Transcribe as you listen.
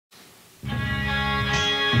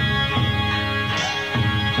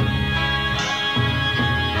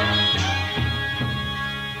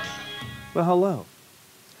Well, hello.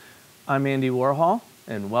 I'm Andy Warhol,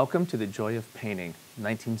 and welcome to The Joy of Painting,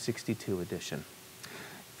 1962 edition.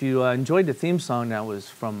 If you enjoyed the theme song, that was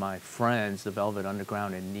from my friends, the Velvet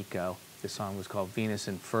Underground and Nico. The song was called Venus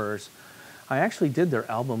in Furs. I actually did their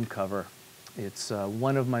album cover. It's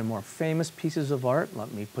one of my more famous pieces of art.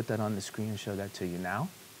 Let me put that on the screen and show that to you now.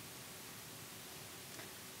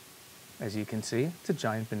 As you can see, it's a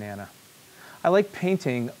giant banana. I like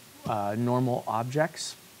painting normal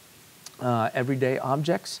objects. Everyday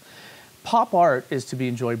objects. Pop art is to be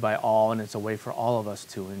enjoyed by all, and it's a way for all of us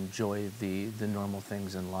to enjoy the normal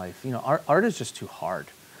things in life. You know, art is just too hard,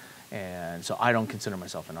 and so I don't consider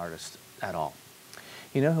myself an artist at all.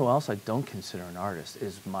 You know who else I don't consider an artist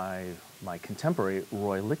is my contemporary,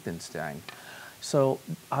 Roy Lichtenstein. So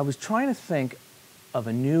I was trying to think of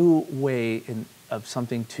a new way of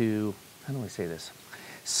something to, how do I say this?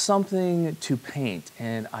 Something to paint,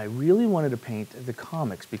 and I really wanted to paint the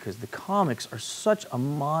comics because the comics are such a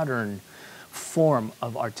modern form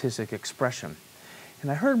of artistic expression.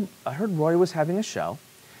 And I heard Roy was having a show,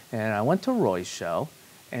 and I went to Roy's show,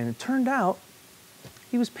 and it turned out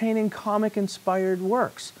he was painting comic-inspired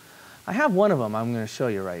works. I have one of them I'm going to show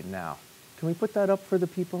you right now. Can we put that up for the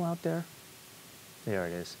people out there? There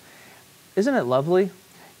it is. Isn't it lovely?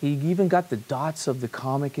 He even got the dots of the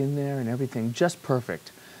comic in there and everything, just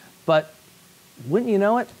perfect. But wouldn't you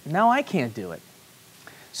know it, now I can't do it.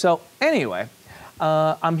 So anyway,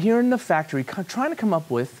 I'm here in the factory trying to come up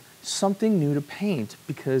with something new to paint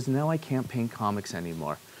because now I can't paint comics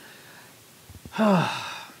anymore. My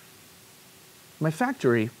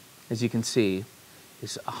factory, as you can see,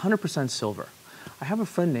 is 100% silver. I have a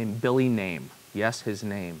friend named Billy Name. Yes, his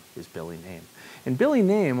name is Billy Name. And Billy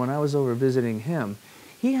Name, when I was over visiting him,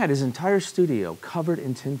 he had his entire studio covered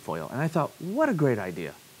in tinfoil, and I thought, what a great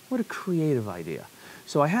idea. What a creative idea.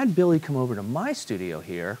 So I had Billy come over to my studio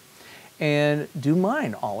here and do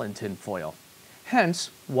mine all in tinfoil.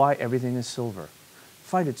 Hence, why everything is silver. I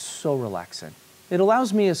find it so relaxing. It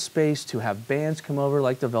allows me a space to have bands come over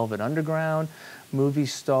like the Velvet Underground, movie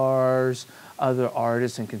stars, other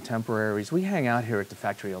artists and contemporaries. We hang out here at the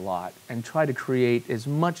factory a lot and try to create as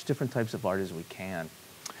much different types of art as we can.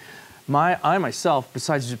 I myself,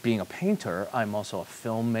 besides just being a painter, I'm also a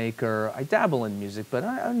filmmaker. I dabble in music, but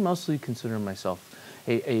I mostly consider myself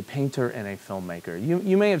a painter and a filmmaker.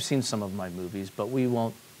 You may have seen some of my movies, but we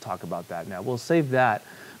won't talk about that now. We'll save that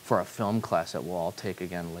for a film class that we'll all take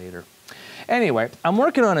again later. Anyway, I'm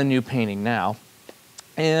working on a new painting now,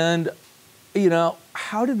 and you know,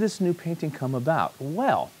 how did this new painting come about?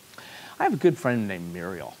 Well, I have a good friend named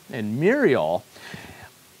Muriel, and Muriel,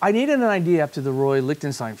 I needed an idea after the Roy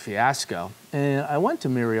Lichtenstein fiasco, and I went to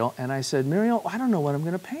Muriel and I said, Muriel, I don't know what I'm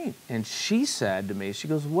going to paint. And she said to me, she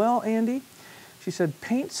goes, well, Andy, she said,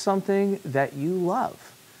 paint something that you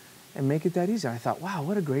love and make it that easy. And I thought, wow,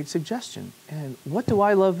 what a great suggestion. And what do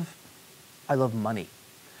I love? I love money.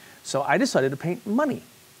 So I decided to paint money,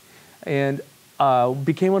 and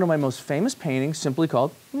became one of my most famous paintings, simply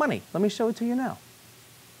called Money. Let me show it to you now.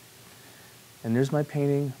 And there's my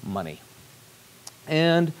painting, Money.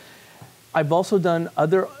 And I've also done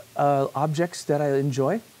other objects that I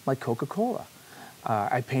enjoy, like Coca-Cola.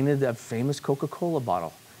 I painted a famous Coca-Cola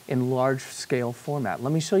bottle in large-scale format.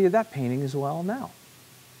 Let me show you that painting as well now.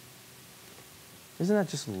 Isn't that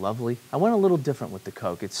just lovely? I went a little different with the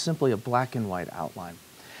Coke. It's simply a black and white outline.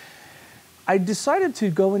 I decided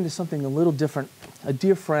to go into something a little different. A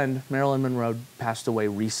dear friend, Marilyn Monroe, passed away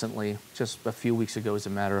recently, just a few weeks ago as a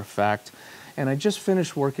matter of fact. And I just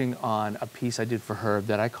finished working on a piece I did for her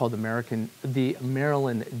that I called the Marilyn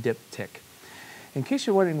diptych. In case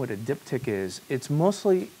you're wondering what a diptych is, it's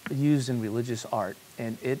mostly used in religious art,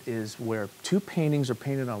 and it is where two paintings are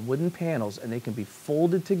painted on wooden panels and they can be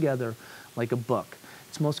folded together like a book.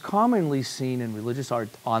 It's most commonly seen in religious art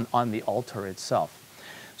on the altar itself.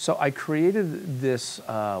 So I created this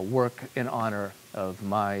work in honor of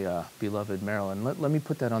my beloved Marilyn. Let me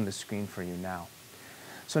put that on the screen for you now.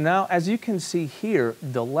 So now, as you can see here,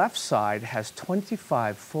 the left side has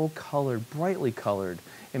 25 full-colored, brightly colored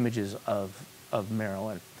images of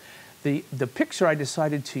Marilyn. The picture I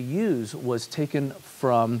decided to use was taken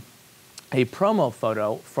from a promo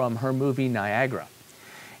photo from her movie Niagara.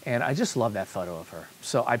 And I just love that photo of her.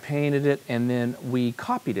 So I painted it, and then we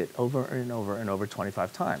copied it over and over and over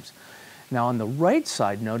 25 times. Now on the right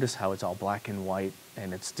side, notice how it's all black and white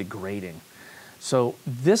and it's degrading. So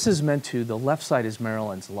this is meant to, the left side is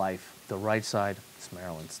Marilyn's life, the right side is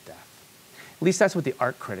Marilyn's death. At least that's what the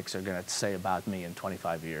art critics are going to say about me in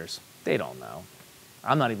 25 years. They don't know.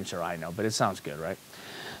 I'm not even sure I know, but it sounds good, right?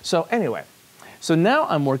 So anyway, so now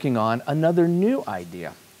I'm working on another new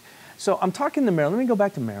idea. So I'm talking to Marilyn. Let me go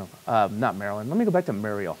back to Marilyn. Not Marilyn. Let me go back to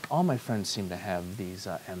Muriel. All my friends seem to have these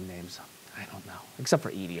M names. I don't know. Except for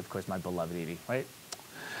Edie, of course, my beloved Edie, right?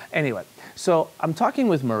 Anyway, so I'm talking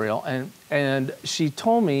with Muriel, and she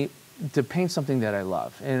told me to paint something that I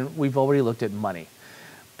love. And we've already looked at money.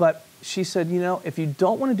 But she said, you know, if you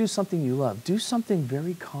don't want to do something you love, do something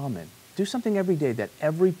very common. Do something every day that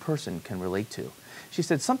every person can relate to. She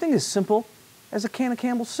said, something as simple as a can of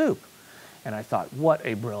Campbell's soup. And I thought, what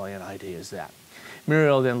a brilliant idea is that?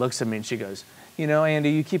 Muriel then looks at me and she goes, you know, Andy,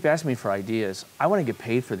 you keep asking me for ideas. I want to get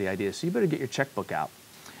paid for the ideas, so you better get your checkbook out.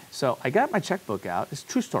 So I got my checkbook out. It's a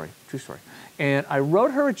true story, true story. And I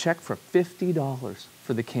wrote her a check for $50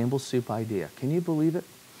 for the Campbell's soup idea. Can you believe it?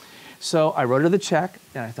 So I wrote her the check,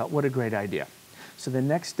 and I thought, what a great idea. So the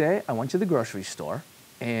next day, I went to the grocery store,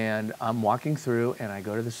 and I'm walking through, and I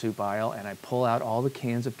go to the soup aisle, and I pull out all the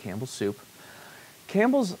cans of Campbell's soup.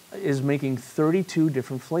 Campbell's is making 32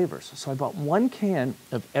 different flavors. So I bought 1 can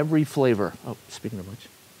of every flavor. Oh, speaking of which,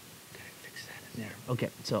 gotta fix that in there. Okay,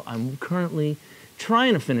 so I'm currently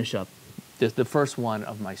trying to finish up the first one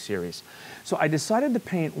of my series. So I decided to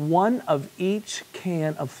paint 1 of each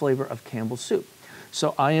can of flavor of Campbell's soup.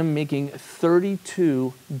 So I am making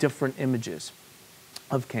 32 different images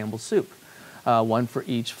of Campbell's soup, 1 for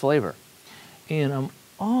each flavor. And I'm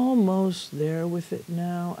almost there with it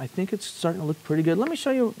now. I think it's starting to look pretty good. Let me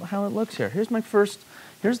show you how it looks here. Here's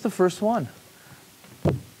the first one.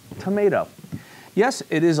 Tomato. Yes,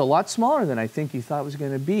 it is a lot smaller than I think you thought it was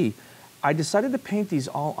going to be. I decided to paint these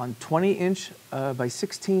all on 20-inch by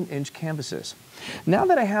 16-inch canvases. Now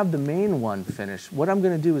that I have the main one finished, what I'm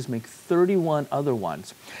going to do is make 31 other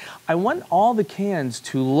ones. I want all the cans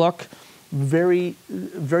to look very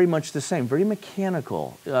much the same, very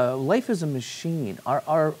mechanical. Life is a machine.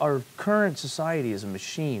 Our current society is a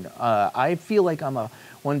machine. I feel like I'm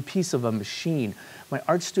one piece of a machine. My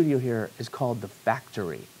art studio here is called The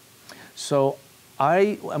Factory. So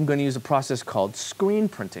I am going to use a process called screen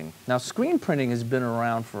printing. Now, screen printing has been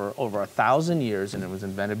around for over 1,000 years, and it was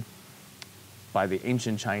invented by the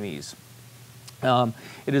ancient Chinese.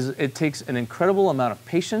 It takes an incredible amount of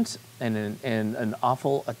patience and an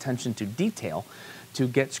awful attention to detail to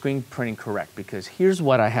get screen printing correct, because here's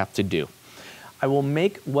what I have to do. I will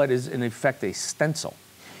make what is in effect a stencil,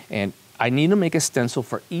 and I need to make a stencil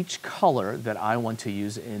for each color that I want to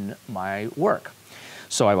use in my work.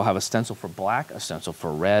 So I will have a stencil for black, a stencil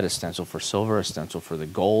for red, a stencil for silver, a stencil for the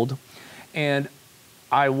gold, and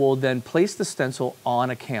I will then place the stencil on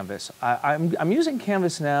a canvas. I'm using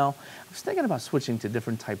canvas now. I was thinking about switching to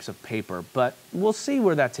different types of paper, but we'll see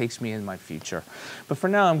where that takes me in my future. But for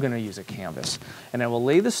now, I'm going to use a canvas. And I will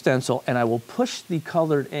lay the stencil, and I will push the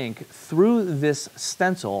colored ink through this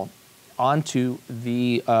stencil onto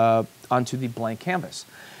the blank canvas.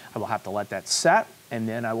 I will have to let that set, and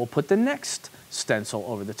then I will put the next stencil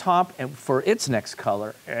over the top and for its next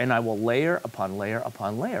color, and I will layer upon layer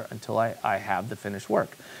upon layer until I have the finished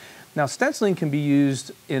work. Now, stenciling can be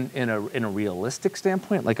used in a realistic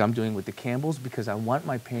standpoint, like I'm doing with the Campbell's, because I want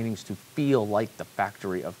my paintings to feel like the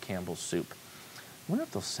factory of Campbell's soup. I wonder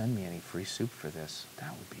if they'll send me any free soup for this.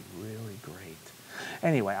 That would be really great.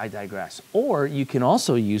 Anyway, I digress. Or you can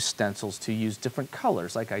also use stencils to use different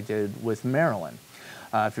colors, like I did with Marilyn.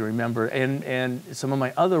 If you remember, and some of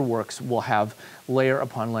my other works will have layer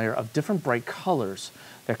upon layer of different bright colors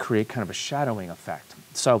that create kind of a shadowing effect.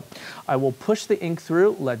 So I will push the ink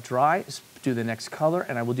through, let dry, do the next color,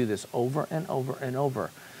 and I will do this over and over and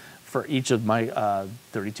over for each of my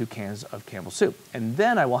 32 cans of Campbell's soup. And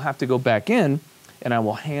then I will have to go back in and I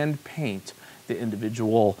will hand paint the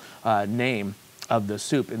individual name of the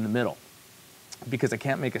soup in the middle, because I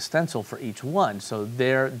can't make a stencil for each one. So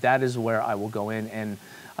that is where I will go in and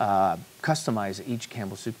customize each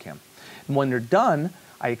Campbell's soup can. And when they're done,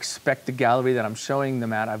 I expect the gallery that I'm showing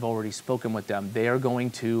them at, I've already spoken with them, they are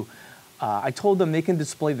going to, I told them they can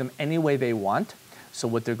display them any way they want. So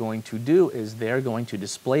what they're going to do is they're going to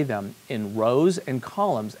display them in rows and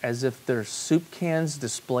columns as if they're soup cans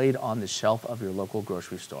displayed on the shelf of your local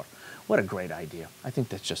grocery store. What a great idea. I think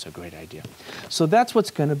that's just a great idea. So that's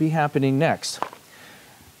what's going to be happening next.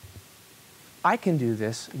 I can do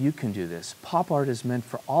this, you can do this. Pop art is meant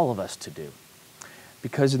for all of us to do,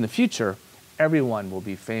 because in the future, everyone will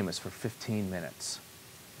be famous for 15 minutes.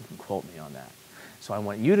 You can quote me on that. So I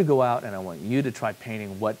want you to go out and I want you to try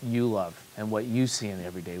painting what you love and what you see in the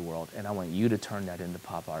everyday world, and I want you to turn that into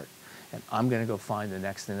pop art. And I'm going to go find the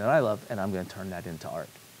next thing that I love, and I'm going to turn that into art.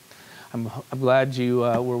 I'm glad you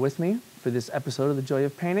were with me for this episode of The Joy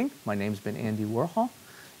of Painting. My name's been Andy Warhol,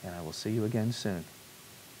 and I will see you again soon.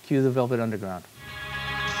 Cue the Velvet Underground.